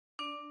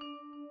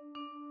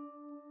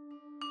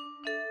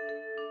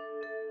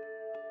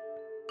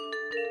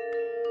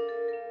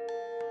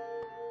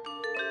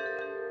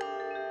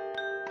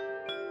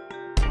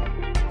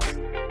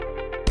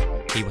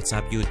Hey, what's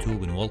up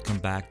YouTube, and welcome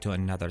back to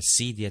another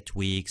Cydia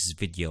tweaks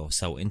video.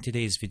 So in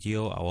today's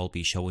video I will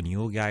be showing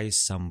you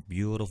guys some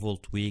beautiful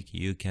tweak.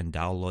 You can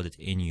download it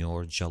in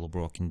your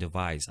jailbroken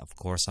device. Of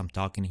course, I'm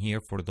talking here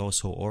for those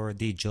who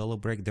already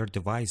jailbreak their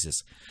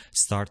devices,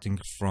 starting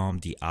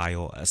from the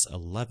iOS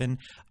 11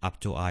 up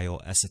to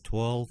iOS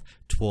 12,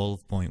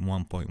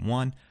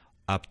 12.1.1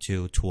 up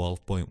to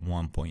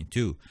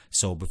 12.1.2.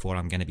 So before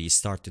I'm gonna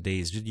start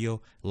today's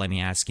video, let me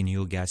asking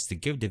you guys to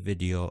give the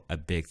video a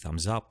big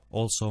thumbs up.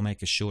 Also make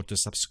sure to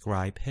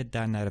subscribe, hit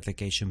that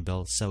notification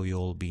bell so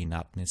you'll be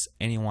not miss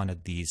any one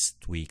of these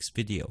tweaks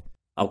video.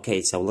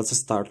 Okay, so let's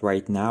start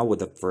right now with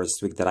the first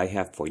tweak that I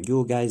have for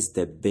you guys,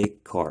 the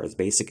BigCards.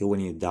 Basically, when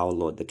you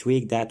download the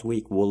tweak, that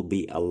tweak will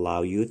be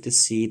allow you to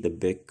see the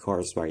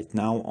BigCards right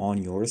now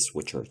on your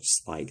switcher,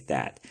 just like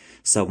that.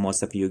 So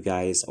most of you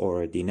guys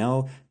already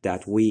know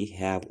that we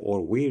have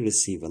or we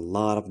receive a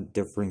lot of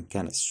different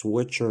kind of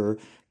switcher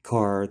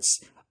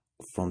cards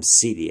from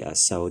Cydia.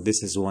 So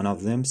this is one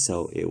of them.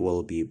 So it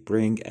will be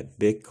bring a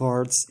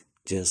BigCards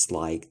just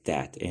like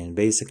that. And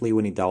basically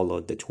when you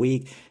download the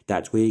tweak,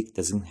 that tweak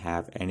doesn't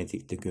have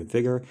anything to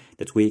configure.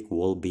 The tweak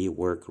will be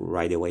work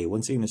right away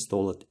once you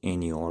install it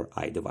in your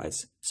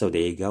iDevice. So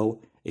there you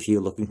go. If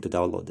you're looking to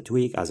download the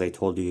tweak, as I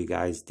told you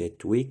guys, the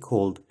tweak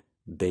called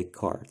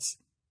BigCards.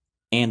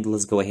 And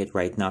let's go ahead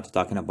right now to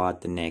talking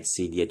about the next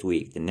Cydia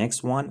tweak. The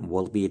next one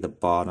will be the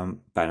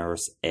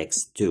BottomBanners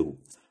X2.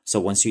 So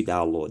once you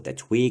download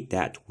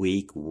that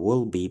tweak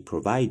will be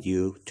provide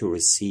you to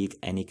receive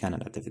any kind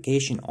of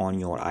notification on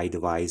your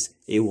iDevice.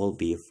 It will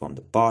be from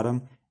the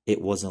bottom.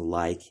 It wasn't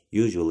like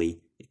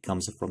usually it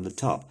comes from the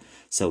top.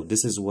 So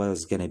this is what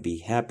is going to be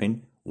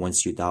happen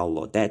once you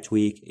download that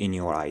tweak in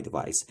your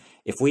iDevice.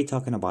 If we're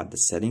talking about the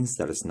settings,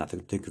 there is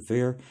nothing to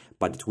configure,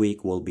 but the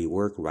tweak will be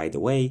work right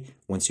away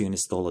once you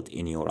install it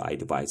in your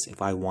iDevice.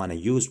 If I want to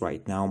use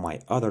right now my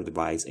other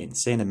device and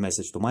send a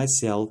message to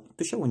myself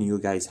to showing you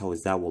guys how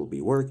that will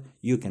be work,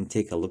 you can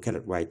take a look at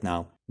it right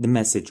now. The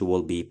message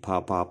will be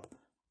pop up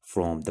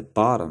from the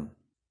bottom,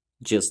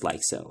 just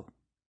like so.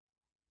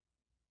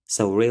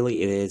 So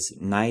really it is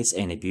nice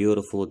and a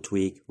beautiful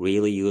tweak,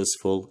 really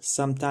useful.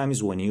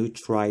 Sometimes when you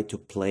try to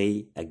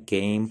play a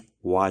game,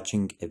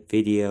 watching a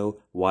video,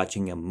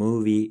 watching a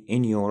movie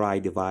in your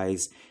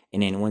iDevice,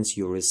 and then once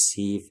you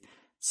receive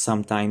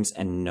sometimes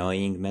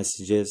annoying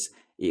messages,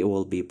 it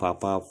will be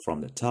pop up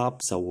from the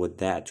top. So with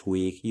that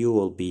tweak, you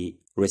will be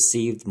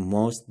received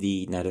most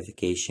the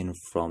notification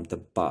from the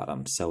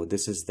bottom. So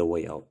this is the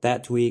way of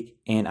that tweak.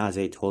 And as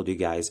I told you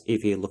guys,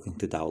 if you're looking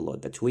to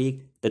download the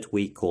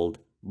tweak called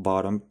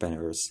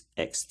BottomBanners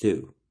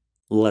X2.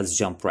 Let's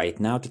jump right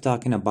now to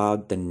talking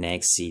about the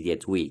next Cydia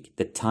tweak,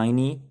 the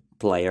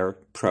TinyPlayer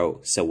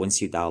Pro. So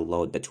once you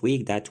download the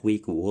tweak, that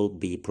tweak will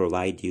be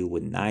provide you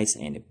with nice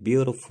and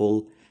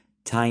beautiful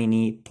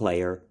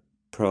TinyPlayer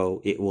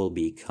Pro. It will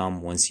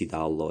become once you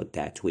download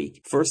that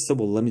tweak. First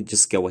of all, let me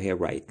just go ahead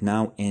right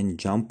now and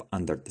jump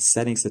under the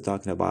settings to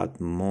talking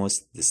about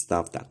most the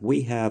stuff that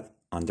we have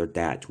under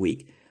that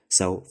tweak.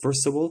 So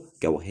first of all,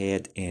 go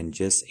ahead and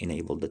just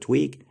enable the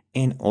tweak.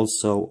 And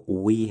also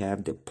we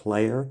have the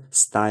player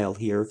style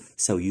here,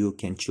 so you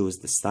can choose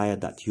the style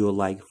that you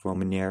like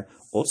from in there.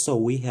 Also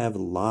we have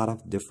a lot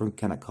of different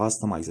kind of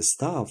customized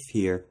stuff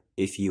here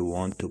if you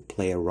want to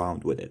play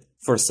around with it.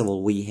 First of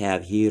all, we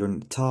have here on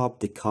the top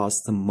the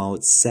custom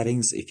mode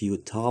settings. If you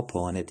tap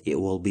on it, it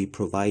will be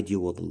provide you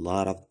with a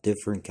lot of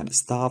different kind of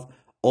stuff.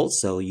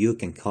 Also you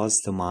can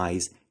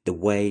customize the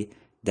way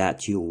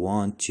that you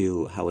want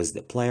to, how is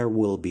the player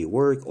will be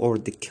work, or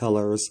the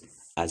colors.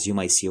 As you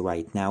might see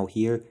right now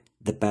here,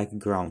 the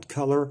background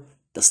color,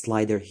 the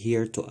slider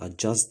here to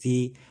adjust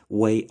the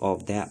way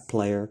of that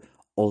player.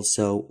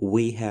 Also,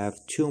 we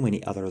have too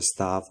many other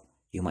stuff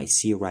you might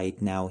see right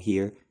now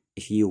here.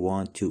 If you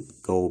want to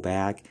go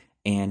back,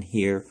 and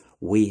here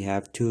we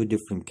have two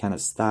different kind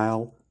of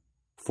style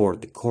for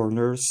the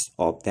corners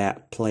of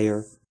that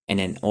player. And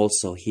then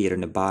also here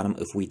in the bottom,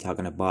 if we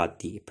talking about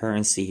the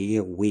appearance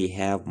here, we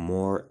have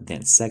more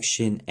than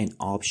section and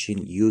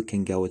option you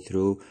can go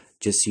through.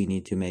 Just you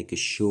need to make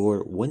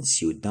sure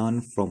once you're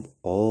done from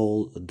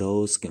all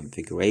those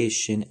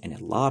configuration and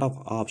a lot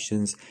of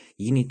options,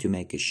 you need to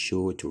make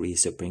sure to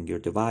reset your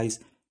device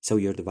so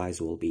your device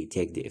will be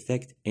take the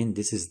effect. And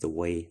this is the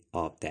way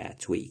of that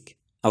tweak.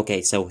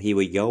 Okay, so here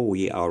we go.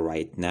 We are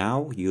right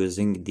now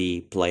using the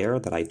player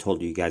that I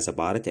told you guys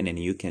about it, and then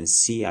you can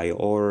see I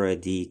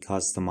already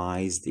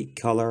customized the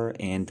color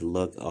and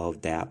look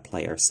of that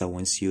player. So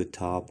once you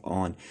tap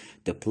on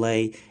the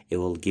play, it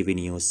will giving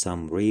you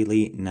some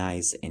really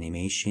nice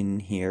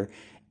animation here,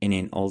 and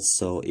then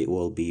also it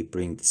will be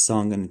bring the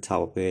song on the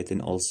top of it.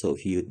 And also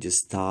if you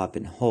just stop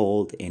and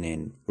hold and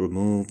then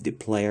remove the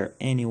player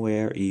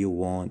anywhere you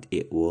want,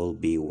 it will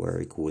be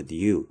work with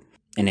you.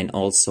 And then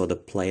also the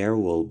player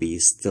will be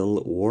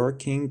still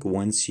working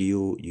once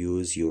you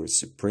use your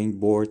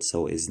springboard.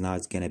 So it's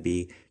not gonna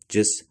be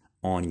just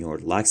on your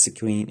lock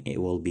screen,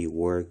 it will be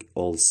work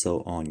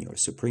also on your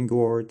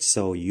springboard.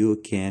 So you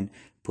can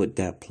put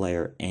that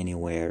player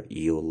anywhere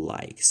you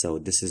like. So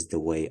this is the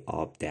way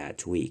of that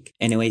tweak.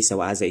 Anyway,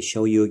 so as I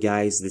show you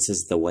guys, this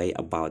is the way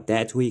about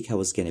that tweak,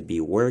 how it's gonna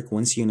be work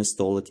once you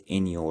install it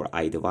in your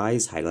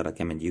iDevice. Highly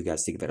recommend you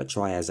guys to give it a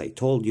try. As I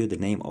told you, the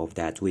name of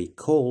that tweak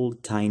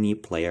called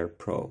TinyPlayer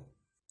Pro.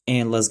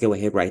 And let's go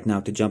ahead right now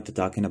to jump to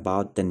talking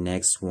about the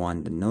next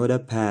one, the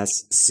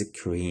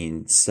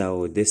NudePassScreen.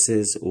 So this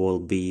will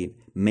be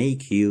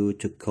make you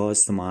to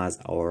customize,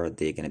 or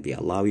they're gonna be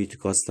allow you to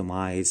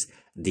customize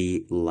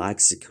the lock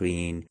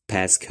screen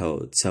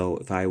passcode. So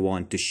if I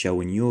want to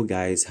show you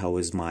guys how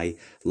is my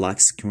lock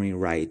screen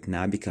right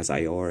now, because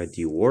I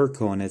already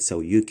work on it,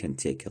 so you can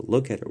take a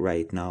look at it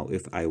right now.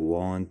 If I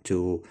want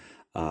to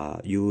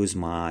use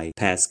my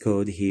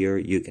passcode here,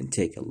 you can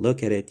take a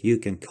look at it. You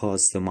can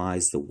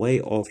customize the way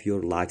of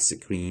your lock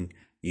screen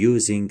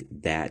using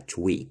that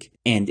tweak.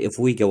 And if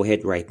we go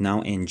ahead right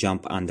now and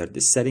jump under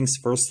the settings,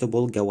 first of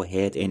all, go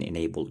ahead and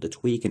enable the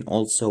tweak. And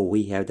also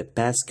we have the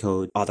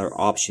passcode, other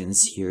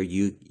options here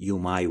you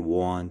might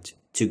want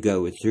to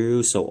go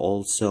through. So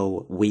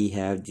also we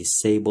have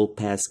disable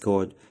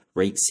passcode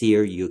rings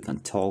here, you can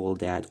toggle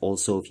that.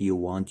 Also, if you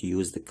want to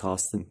use the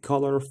custom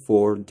color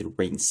for the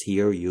rings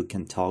here, you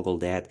can toggle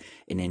that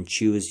and then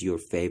choose your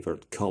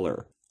favorite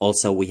color.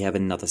 Also, we have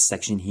another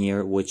section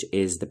here, which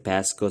is the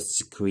passcode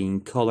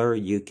screen color.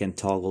 You can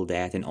toggle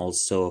that and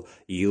also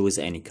use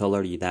any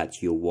color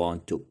that you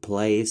want to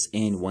place.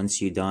 And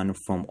once you're done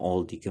from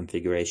all the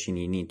configuration,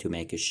 you need to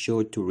make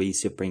sure to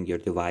respring your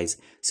device,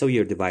 so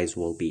your device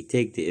will be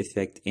take the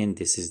effect. And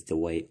this is the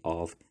way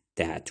of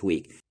that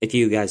tweak. If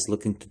you guys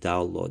looking to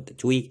download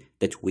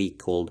the tweak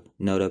called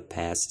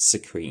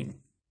NudePassScreen.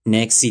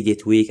 Next Cydia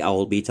tweak, I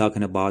will be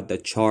talking about the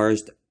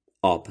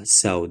Chargedup.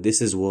 So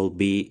this will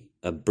be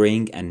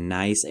bring a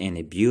nice and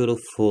a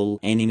beautiful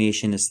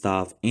animation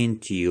stuff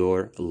into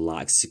your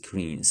lock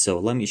screen. So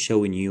let me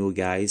show you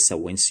guys. So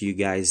once you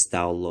guys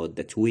download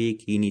the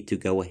tweak, you need to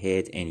go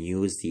ahead and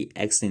use the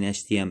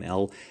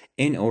XHTML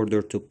in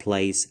order to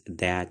place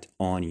that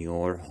on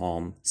your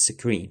home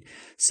screen.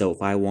 So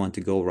if I want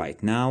to go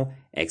right now,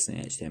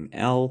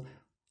 XHTML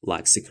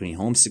lock screen,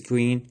 home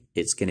screen,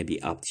 it's gonna be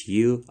up to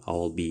you. I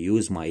will be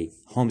use my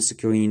home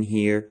screen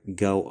here,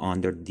 go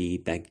under the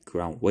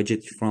background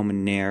widget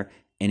from there,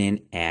 and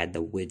then add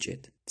the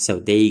widget. So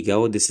there you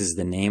go. This is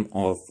the name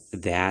of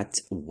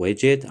that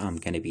widget. I'm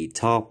gonna be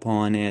top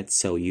on it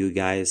so you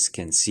guys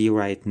can see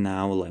right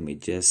now. Let me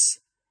just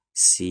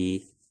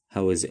see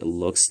how it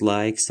looks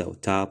like. So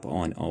tap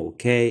on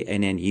OK,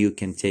 and then you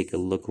can take a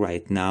look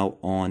right now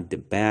on the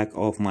back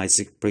of my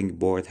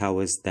springboard. How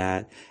is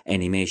that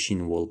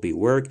animation will be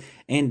work?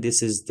 And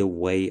this is the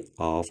way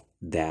of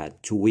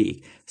that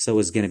tweak. So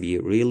it's gonna be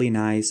really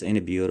nice and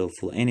a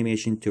beautiful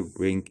animation to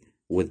bring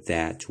with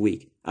that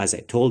tweak. As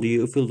I told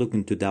you, if you're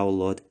looking to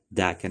download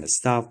that kind of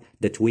stuff,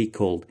 the tweak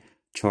called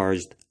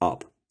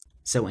Chargedup.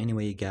 So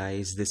anyway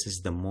guys, this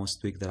is the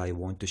most tweak that I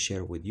want to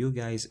share with you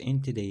guys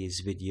in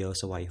today's video.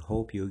 So I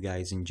hope you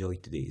guys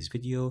enjoyed today's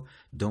video.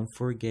 Don't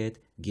forget,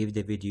 give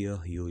the video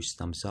a huge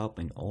thumbs up,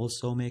 and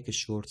also make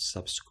sure to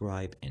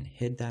subscribe and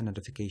hit that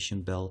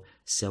notification bell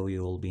so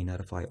you will be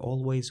notified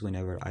always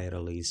whenever I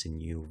release a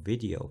new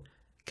video.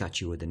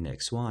 Catch you with the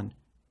next one.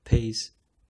 Peace.